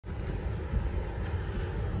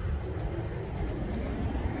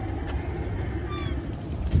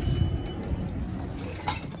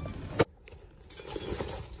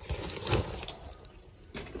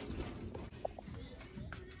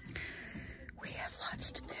lots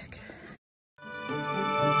to pick.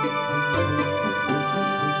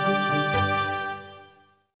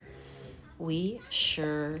 We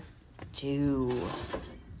sure do.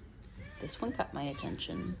 This one caught my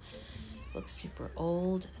attention. Looks super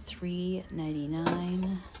old,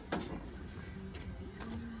 $3.99.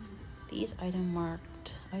 These items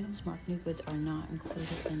marked new goods are not included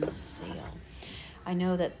in the sale. I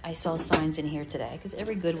know that I saw signs in here today because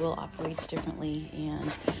every Goodwill operates differently,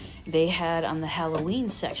 and they had on the Halloween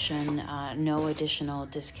section no additional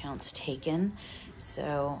discounts taken.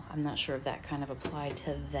 So I'm not sure if that kind of applied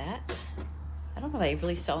to that. I don't know if I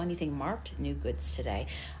really saw anything marked new goods today.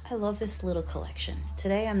 I love this little collection.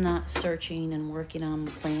 Today I'm not searching and working on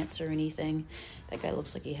plants or anything. That guy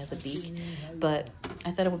looks like he has a beak. But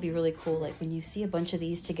I thought it would be really cool, like when you see a bunch of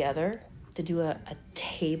these together, to do a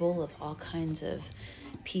table of all kinds of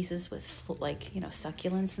pieces with, like, you know,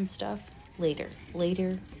 succulents and stuff. Later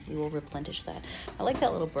we will replenish that. I like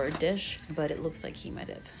that little bird dish, but it looks like he might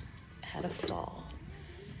have had a fall.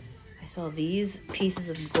 I saw these pieces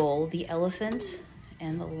of gold, the elephant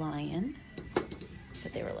and the lion,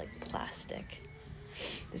 but they were like plastic.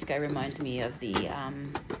 This guy reminds me of the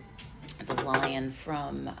lion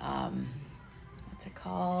from, what's it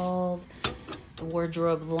called? The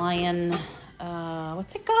wardrobe lion.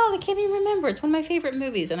 What's it called? I can't even remember. It's one of my favorite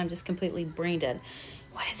movies, and I'm just completely brain dead.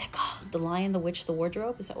 What is it called? The Lion, the Witch, the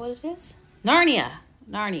Wardrobe? Is that what it is? Narnia.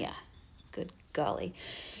 Good golly.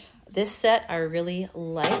 This set I really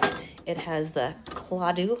liked. It has the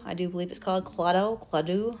claddagh, I do believe it's called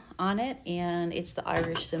claddagh on it, and it's the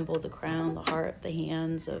Irish symbol, the crown, the heart, the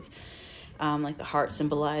hands of, like the heart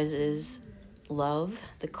symbolizes love,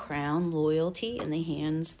 the crown, loyalty, and the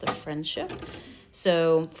hands, the friendship.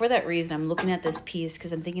 So for that reason, I'm looking at this piece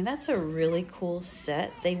because I'm thinking that's a really cool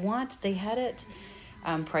set. They had it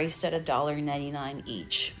priced at $1.99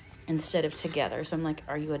 each instead of together. So I'm like,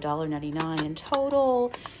 are you $1.99 in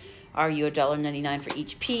total? Are you $1.99 for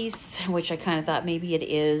each piece? Which I kind of thought maybe it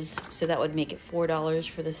is. So that would make it $4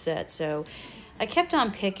 for the set. So I kept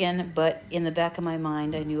on picking, but in the back of my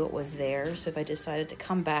mind, I knew it was there. So if I decided to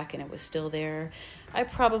come back and it was still there, I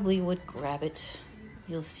probably would grab it.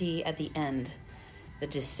 You'll see at the end the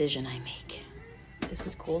decision I make. This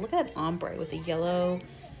is cool. Look at that ombre with the yellow,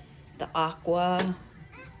 the aqua.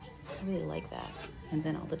 I really like that. And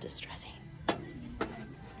then all the distressing.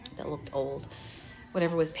 That looked old.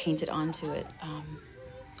 Whatever was painted onto it.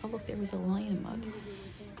 Oh, look, there was a lion mug.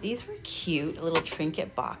 These were cute, little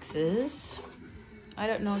trinket boxes. I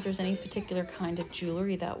don't know if there's any particular kind of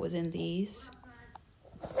jewelry that was in these.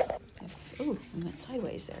 Ooh, we went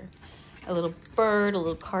sideways there. A little bird, a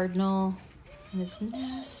little cardinal, and this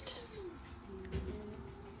nest.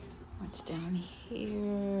 What's down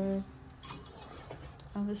here?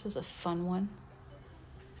 Oh, this is a fun one.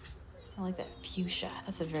 I like that fuchsia.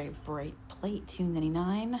 That's a very bright plate,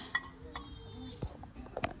 $2.99.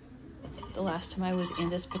 The last time I was in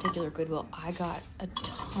this particular Goodwill, I got a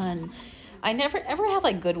ton. I never ever have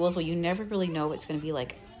like Goodwills where you never really know what it's going to be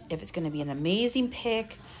like, if it's going to be an amazing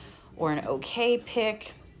pick or an okay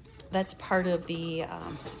pick. That's part of the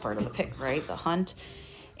pick, right? The hunt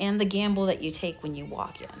and the gamble that you take when you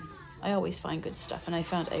walk in. I always find good stuff, and I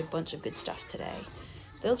found a bunch of good stuff today.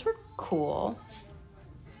 Those were cool.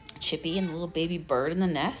 Chippy and the little baby bird in the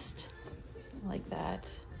nest. I like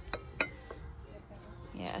that.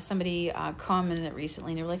 Yeah, somebody commented it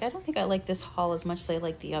recently, and they were like, I don't think I like this haul as much as I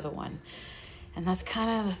like the other one. And that's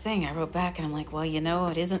kind of the thing. I wrote back, and I'm like, well, you know,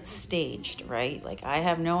 it isn't staged, right? Like, I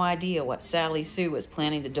have no idea what Sally Sue was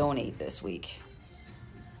planning to donate this week.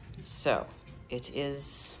 So, it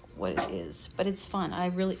is what it is. But it's fun. I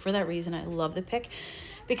really, for that reason, I love the pick.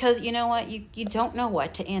 Because, you know what? You don't know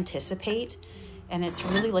what to anticipate. And it's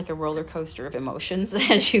really like a roller coaster of emotions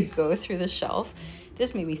as you go through the shelf.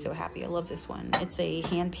 This made me so happy. I love this one. It's a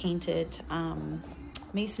hand-painted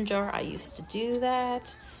mason jar. I used to do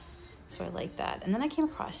that, so I like that. And then I came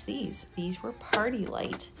across these. These were Party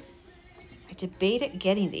Light. I debated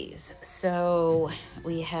getting these. So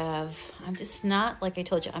we have, I'm just not, like I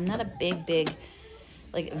told you, I'm not a big,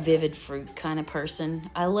 like vivid fruit kind of person.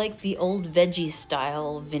 I like the old veggie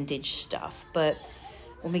style vintage stuff, but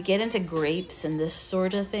when we get into grapes and this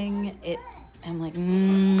sort of thing, I'm like,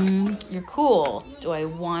 you're cool. Do I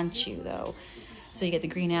want you, though? So you get the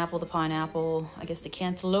green apple, the pineapple, I guess the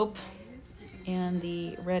cantaloupe, and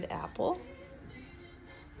the red apple.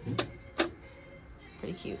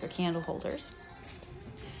 Pretty cute. They're candle holders.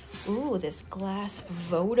 Ooh, this glass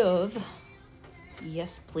votive.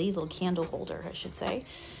 Yes, please. Little candle holder, I should say.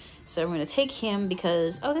 So we're going to take him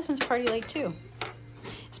because, oh, this one's Party Light, too.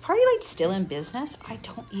 Is Party Light still in business? I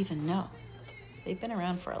don't even know. They've been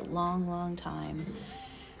around for a long, long time.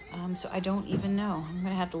 So I don't even know. I'm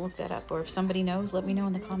going to have to look that up. Or if somebody knows, let me know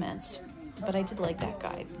in the comments. But I did like that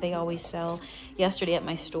guy. They always sell. Yesterday at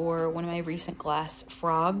my store, one of my recent glass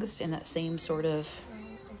frogs in that same sort of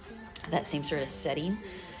setting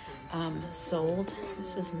sold.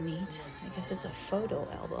 This was neat. I guess it's a photo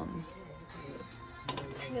album.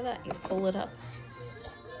 Look at that. You pull it up.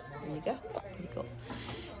 There you go. Pretty cool.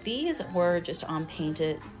 These were just on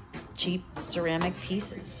painted cheap ceramic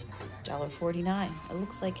pieces. $1.49. It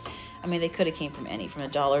looks like, I mean, they could have came from a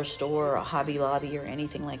dollar store or a Hobby Lobby or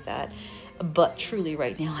anything like that. But truly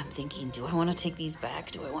right now I'm thinking, do I want to take these back?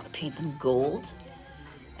 Do I want to paint them gold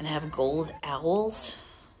and have gold owls?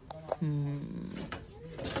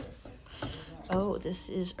 Oh, this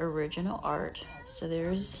is original art. So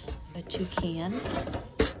there's a toucan.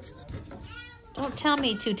 Don't tell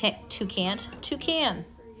me toucan.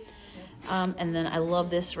 And then I love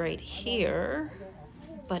this right here.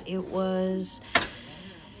 But it was,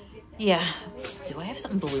 yeah. Do I have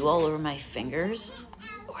something blue all over my fingers?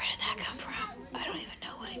 Where did that come from? I don't even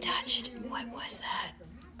know what I touched. What was that?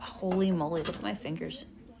 Holy moly, look at my fingers.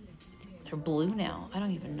 They're blue now. I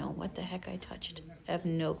don't even know what the heck I touched. I have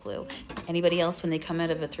no clue. Anybody else, when they come out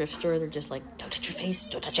of a thrift store, they're just like, don't touch your face,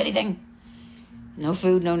 don't touch anything. No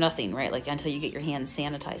food, no nothing, right? Like until you get your hands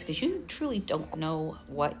sanitized, because you truly don't know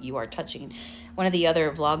what you are touching. One of the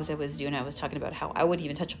other vlogs I was doing, I was talking about how I wouldn't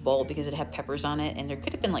even touch a bowl because it had peppers on it, and there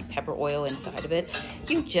could have been like pepper oil inside of it.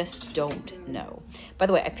 You just don't know. By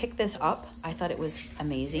the way, I picked this up. I thought it was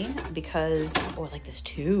amazing because, or like this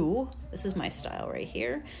too. This is my style right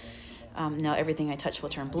here. Now everything I touch will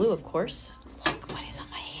turn blue, of course. Look what is on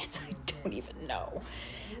my hands. I don't even know.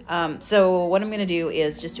 So what I'm going to do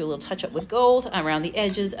is just do a little touch up with gold around the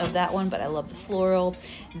edges of that one, but I love the floral.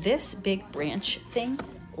 This big branch thing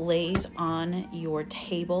lays on your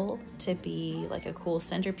table to be like a cool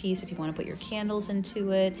centerpiece if you want to put your candles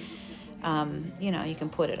into it. You know, you can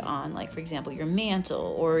put it on, like, for example, your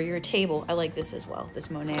mantle or your table. I like this as well,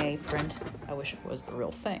 this Monet print. I wish it was the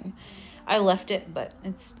real thing. I left it, but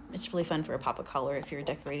it's really fun for a pop of color if you're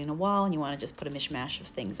decorating a wall and you want to just put a mishmash of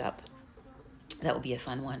things up. That would be a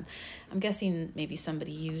fun one. I'm guessing maybe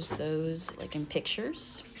somebody used those like in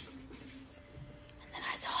pictures. And then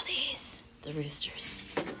I saw these, the roosters.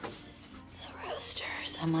 The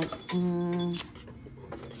roosters. I'm like,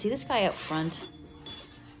 see this guy out front?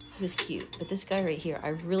 He was cute, but this guy right here, I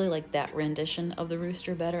really like that rendition of the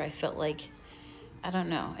rooster better. I felt like, I don't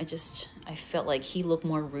know, I felt like he looked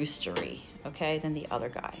more roostery, okay, than the other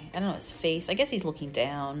guy. I don't know, his face, I guess he's looking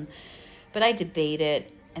down, but I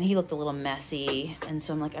debated. And he looked a little messy. And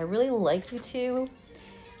so I'm like, I really like you two,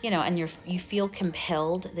 you know, and you feel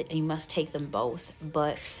compelled that you must take them both.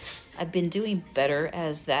 But I've been doing better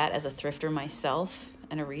as a thrifter myself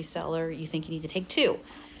and a reseller. You think you need to take two.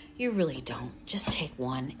 You really don't. Just take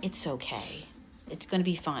one. It's okay. It's going to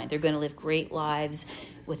be fine. They're going to live great lives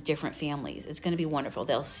with different families. It's going to be wonderful.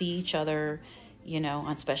 They'll see each other, you know,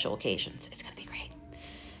 on special occasions. It's going to be great.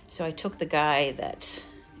 So I took the guy that,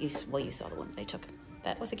 you saw the one that I took.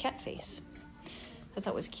 That was a cat face. I thought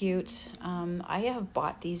that was cute. I have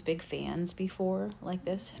bought these big fans before like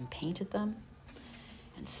this and painted them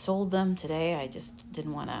and sold them. Today I just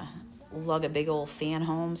didn't want to lug a big old fan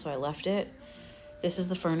home, so I left it. This is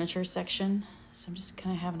the furniture section. So I'm just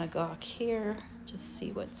kind of having a gawk here. Just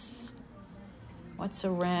see what's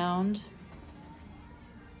around.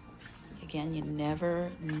 Again, you never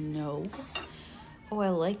know. Oh, I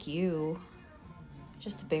like you.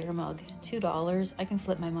 Just a bear mug, $2. I can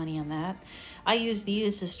flip my money on that. I use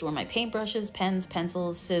these to store my paintbrushes, pens,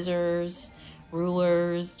 pencils, scissors,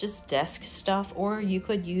 rulers, just desk stuff. Or you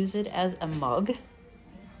could use it as a mug,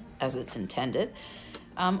 as it's intended.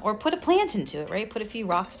 Or put a plant into it, right? Put a few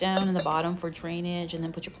rocks down in the bottom for drainage and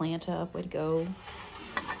then put your plant up. Way to go.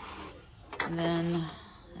 And then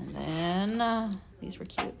these were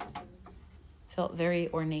cute. Felt very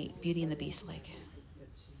ornate, Beauty and the Beast-like.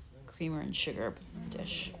 Creamer and sugar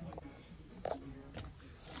dish.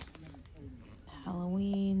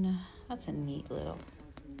 Halloween. That's a neat little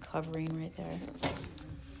covering right there.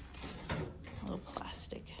 A little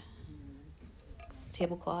plastic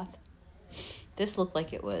tablecloth. This looked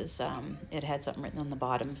like it was, it had something written on the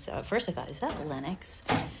bottom. So at first I thought, is that Lennox?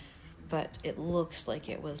 But it looks like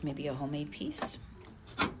it was maybe a homemade piece.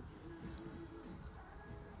 A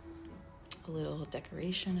little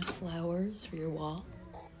decoration of flowers for your wall.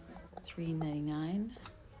 $3.99.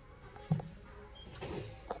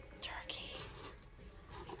 Turkey.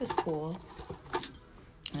 It was cool.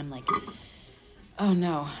 And I'm like, oh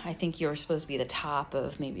no, I think you're supposed to be the top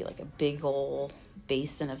of maybe like a big old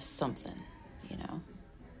basin of something, you know.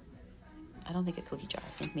 I don't think a cookie jar. I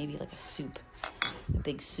think maybe like a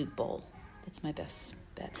big soup bowl. That's my best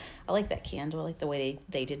bet. I like that candle. I like the way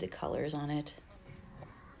they did the colors on it.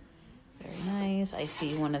 Very nice. I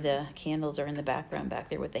see one of the candles are in the background back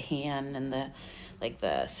there with the hand and the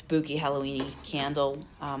spooky Halloween candle.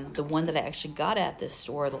 The one that I actually got at this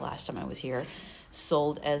store the last time I was here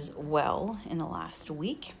sold as well in the last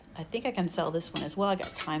week. I think I can sell this one as well. I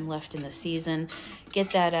got time left in the season. Get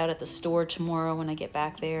that out at the store tomorrow when I get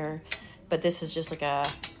back there. But this is just like a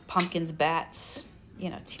pumpkins, bats, you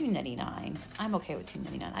know, $2.99. I'm okay with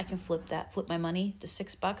 $2.99. I can flip my money to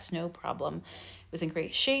 $6, no problem. It was in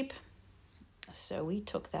great shape. So we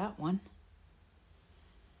took that one.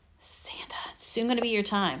 Santa, soon going to be your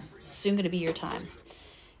time. Soon going to be your time.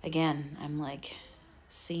 Again, I'm like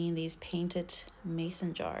seeing these painted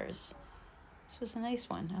mason jars. This was a nice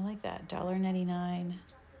one. I like that. $1.99.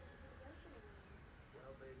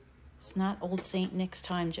 It's not old St. Nick's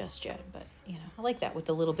time just yet, but, you know, I like that with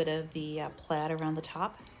a little bit of the plaid around the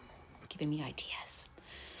top. Giving me ideas.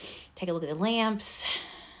 Take a look at the lamps.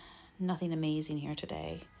 Nothing amazing here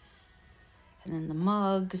today. And then the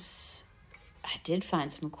mugs. I did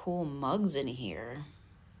find some cool mugs in here.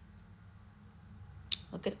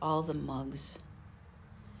 Look at all the mugs.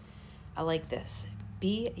 I like this.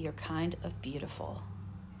 Be your kind of beautiful.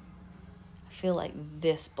 I feel like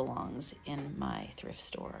this belongs in my thrift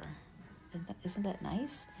store. Isn't that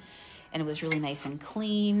nice? And it was really nice and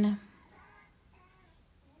clean.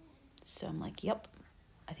 So I'm like, yep,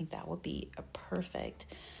 I think that would be a perfect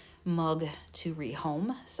mug to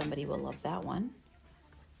rehome. Somebody will love that one.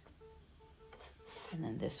 And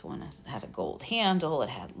then this one had a gold handle. It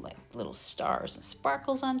had like little stars and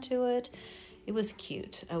sparkles onto it. It was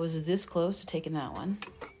cute. I was this close to taking that one.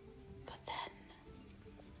 But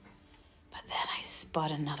then I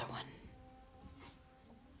spot another one.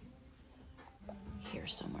 Here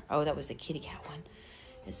somewhere. Oh, that was the kitty cat one.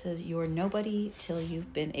 It says, "You're nobody till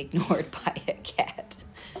you've been ignored by a cat."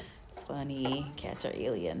 Funny. Cats are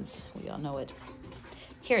aliens. We all know it.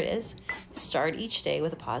 Here it is. Start each day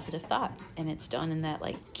with a positive thought. And it's done in that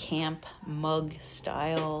like camp mug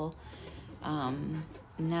style.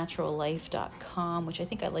 Naturallife.com, which I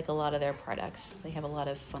think I like a lot of their products. They have a lot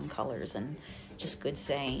of fun colors and just good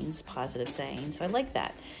sayings, positive sayings. So I like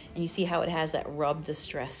that. And you see how it has that rubbed,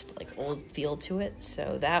 distressed, like old feel to it.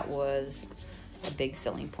 So that was a big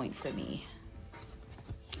selling point for me.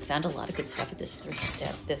 I found a lot of good stuff at this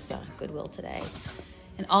Goodwill today.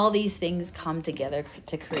 And all these things come together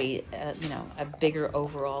to create, a bigger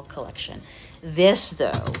overall collection. This,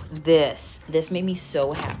 though, this made me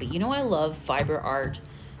so happy. You know, I love fabric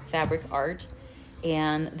art.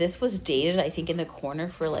 And this was dated, I think, in the corner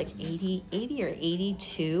for like 80 or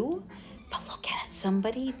 82. But look at it.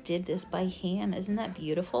 Somebody did this by hand. Isn't that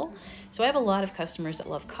beautiful? So I have a lot of customers that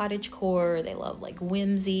love cottagecore. They love like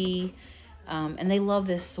whimsy. And they love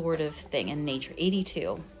this sort of thing in nature.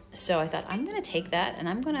 82. So I thought, I'm going to take that and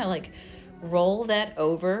I'm going to like roll that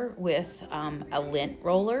over with a lint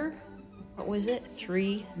roller. What was it?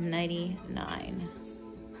 $3.99.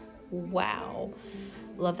 Wow.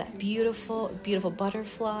 Love that. Beautiful, beautiful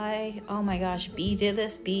butterfly. Oh my gosh. B did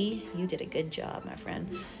this. B, you did a good job, my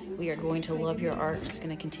friend. We are going to love your art and it's going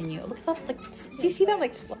to continue. Look at that. Like, do you see that?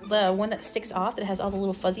 Like the one that sticks off that has all the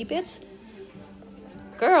little fuzzy bits?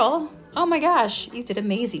 Girl. Oh my gosh, you did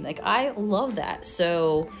amazing. Like, I love that.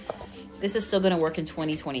 So this is still going to work in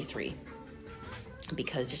 2023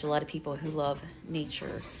 because there's a lot of people who love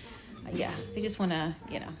nature. Yeah, they just want to,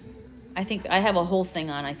 I think I have a whole thing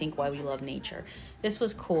on, I think, why we love nature. This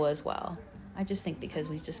was cool as well. I just think because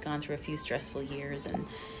we've just gone through a few stressful years and,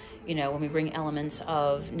 when we bring elements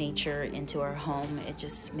of nature into our home, it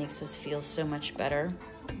just makes us feel so much better.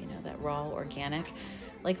 That raw, organic.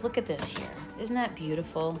 Like, look at this here. Isn't that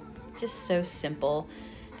beautiful? Just so simple.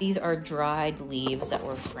 These are dried leaves that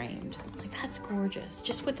were framed. Like, that's gorgeous.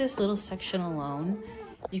 Just with this little section alone,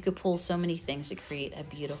 you could pull so many things to create a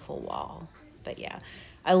beautiful wall. But yeah,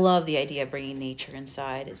 I love the idea of bringing nature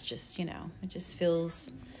inside. It's just, it just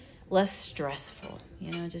feels less stressful,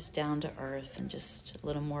 just down to earth and just a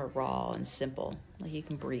little more raw and simple. Like you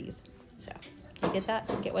can breathe. So, do you get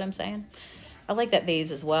that? Get what I'm saying? I like that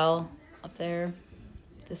vase as well up there.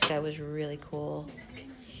 This guy was really cool.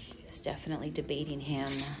 It's definitely debating him.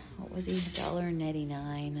 What was he?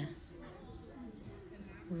 $1.99.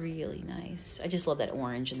 Really nice. I just love that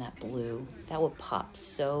orange and that blue. That would pop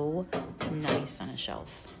so nice on a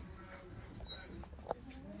shelf.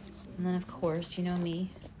 And then, of course, you know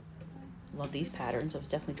me. Love these patterns. I was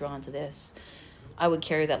definitely drawn to this. I would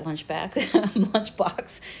carry that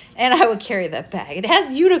lunchbox, and I would carry that bag. It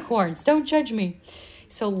has unicorns. Don't judge me.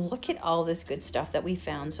 So look at all this good stuff that we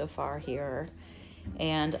found so far here.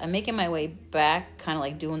 And I'm making my way back, kind of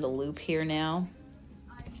like doing the loop here now.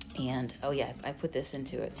 And oh yeah, I put this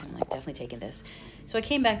into it, so I'm like definitely taking this. So I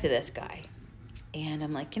came back to this guy, and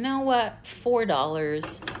I'm like, you know what,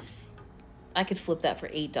 $4. I could flip that for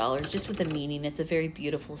 $8, just with the meaning. It's a very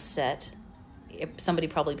beautiful set. Somebody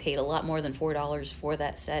probably paid a lot more than $4 for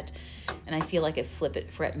that set, and I feel like I flip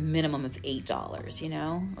it for at minimum of $8, you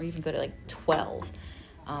know, or even go to like 12.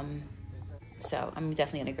 So I'm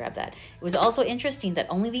definitely gonna grab that. It was also interesting that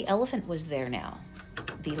only the elephant was there now.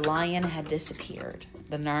 The lion had disappeared.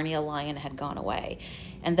 The Narnia lion had gone away.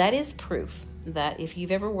 And that is proof that if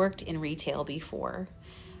you've ever worked in retail before,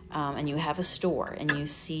 and you have a store and you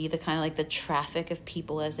see the kind of like the traffic of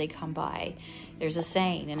people as they come by, there's a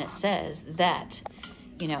saying, and it says that,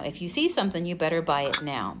 you know, if you see something, you better buy it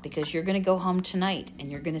now, because you're going to go home tonight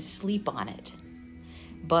and you're going to sleep on it.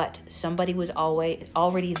 But somebody was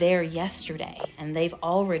already there yesterday, and they've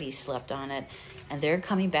already slept on it, and they're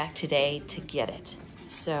coming back today to get it.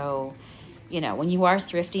 So, you know, when you are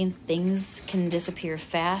thrifting, things can disappear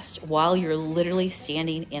fast while you're literally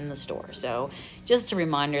standing in the store. So just a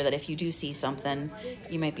reminder that if you do see something,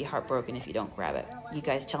 you might be heartbroken if you don't grab it. You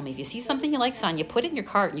guys tell me, if you see something you like, Sonia, put it in your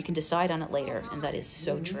cart and you can decide on it later. And that is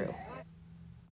so true.